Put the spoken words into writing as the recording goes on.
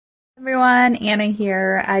Everyone, Anna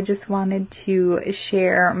here. I just wanted to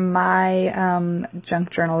share my junk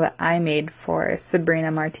journal that I made for Sabrina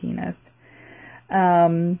Martinez.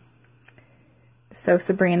 So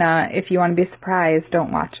Sabrina, if you want to be surprised,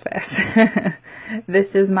 don't watch this.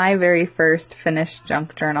 This is my very first finished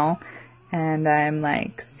junk journal, and I'm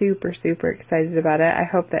like super excited about it. I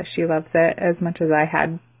hope that she loves it as much as I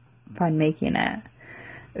had fun making it.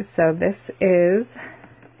 So this is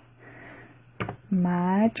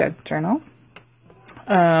my junk journal.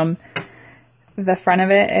 The front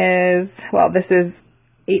of it is, well, this is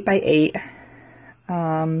 8 by 8.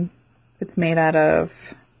 It's made out of,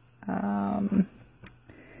 I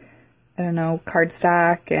don't know,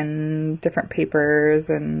 cardstock and different papers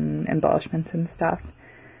and embellishments and stuff.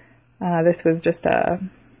 This was just a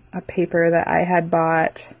paper that I had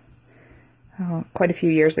bought quite a few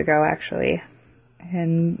years ago, actually,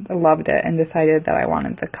 and loved it and decided that I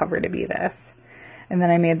wanted the cover to be this. And then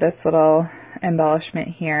I made this little embellishment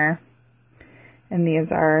here, and these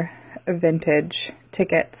are vintage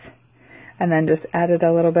tickets, and then just added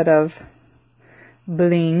a little bit of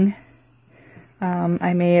bling.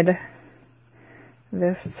 I made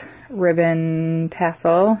this ribbon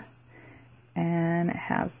tassel, and it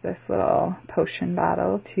has this little potion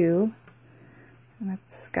bottle too, and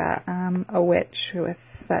it's got a witch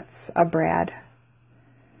that's a Brad.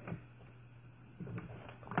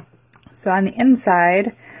 So on the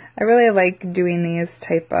inside, I really like doing these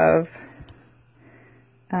type of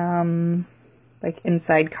like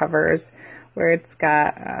inside covers where it's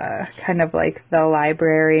got kind of like the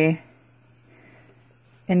library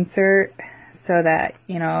insert, so that,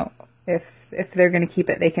 you know, if they're going to keep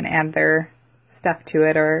it, they can add their stuff to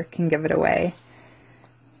it or can give it away.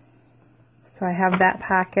 So I have that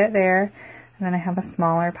pocket there, and then I have a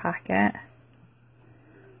smaller pocket.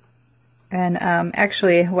 And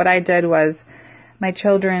actually what I did was, my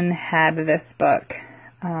children had this book,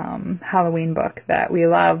 Halloween book that we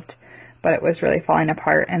loved, but it was really falling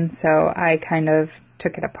apart, and so I kind of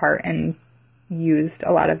took it apart and used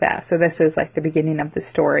a lot of that. So this is like the beginning of the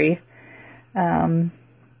story, and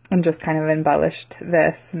just kind of embellished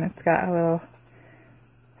this, and it's got a little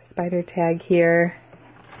spider tag here.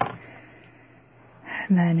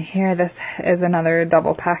 And then here, this is another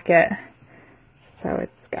double pocket, so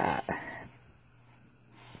it's got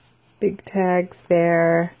big tags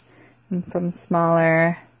there and some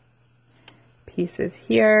smaller pieces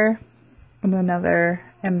here, and another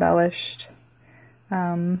embellished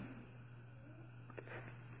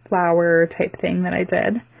flower type thing that I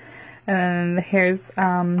did. And here's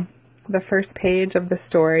the first page of the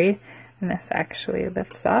story, and this actually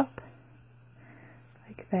lifts up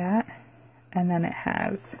like that, and then it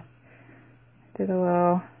has, did a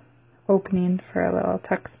little opening for a little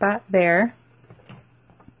tuck spot there.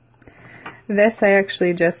 This I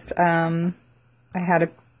actually just, I had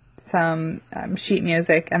some sheet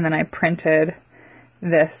music, and then I printed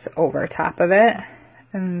this over top of it.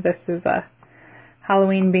 And this is a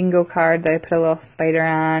Halloween bingo card that I put a little spider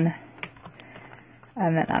on.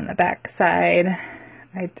 And then on the back side,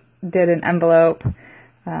 I did an envelope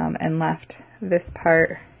and left this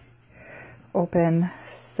part open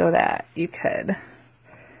so that you could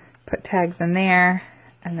put tags in there.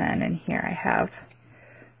 And then in here I have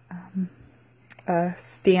a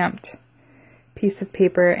stamped piece of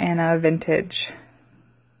paper and a vintage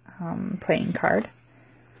playing card.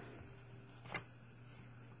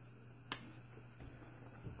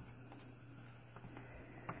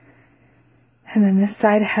 And then this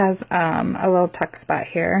side has a little tuck spot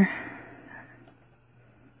here.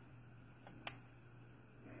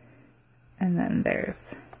 And then there's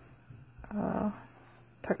a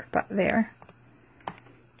tuck spot there.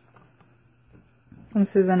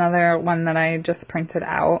 This is another one that I just printed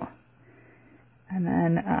out. And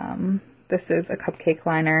then this is a cupcake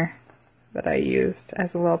liner that I used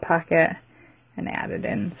as a little pocket and added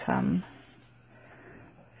in some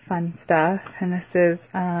fun stuff. And this is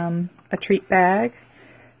a treat bag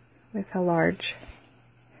with a large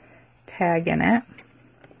tag in it.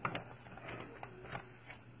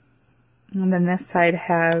 And then this side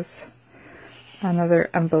has another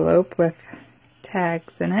envelope with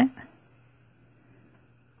tags in it.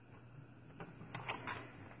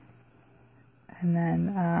 And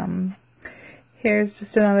then here's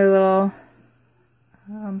just another little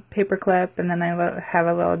paper clip, and then I have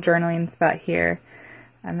a little journaling spot here,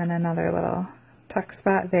 and then another little tuck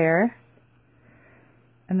spot there.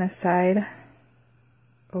 And this side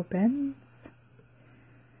opens,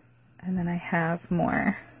 and then I have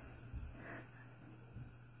more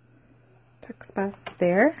tuck spots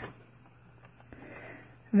there.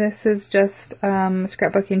 This is just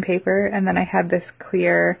scrapbooking paper, and then I had this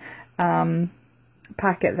clear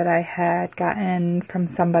pocket that I had gotten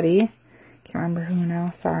from somebody. Can't remember who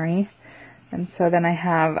now, sorry. And so then I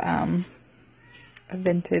have a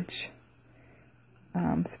vintage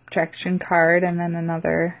subtraction card, and then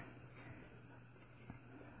another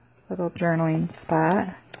little journaling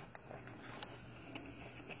spot.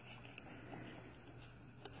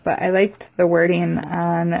 But I liked the wording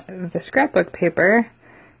on the scrapbook paper,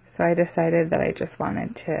 so I decided that I just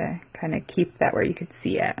wanted to kind of keep that where you could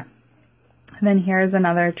see it. And then here's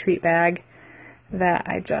another treat bag that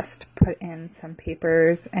I just put in some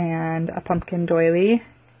papers and a pumpkin doily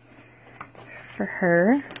for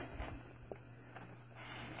her.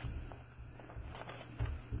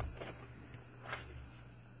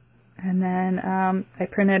 And then I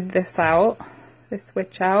printed this out, this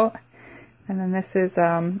witch out. And then this is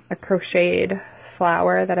a crocheted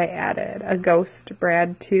flower that I added a ghost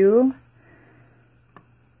brad to.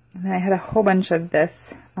 And then I had a whole bunch of this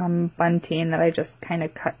bunting that I just kind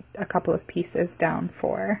of cut a couple of pieces down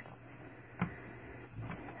for.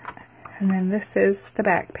 And then this is the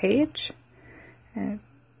back page. And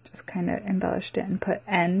I just kind of embellished it and put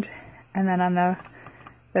end. And then on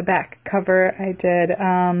the back cover I did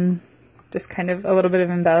just kind of a little bit of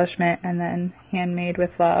embellishment, and then handmade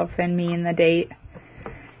with love and me and the date.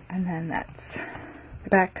 And then that's the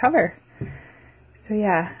back cover. So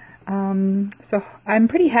yeah, so I'm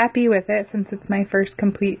pretty happy with it since it's my first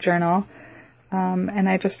complete journal. And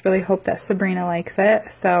I just really hope that Sabrina likes it.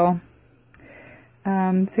 So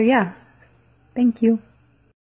yeah, thank you.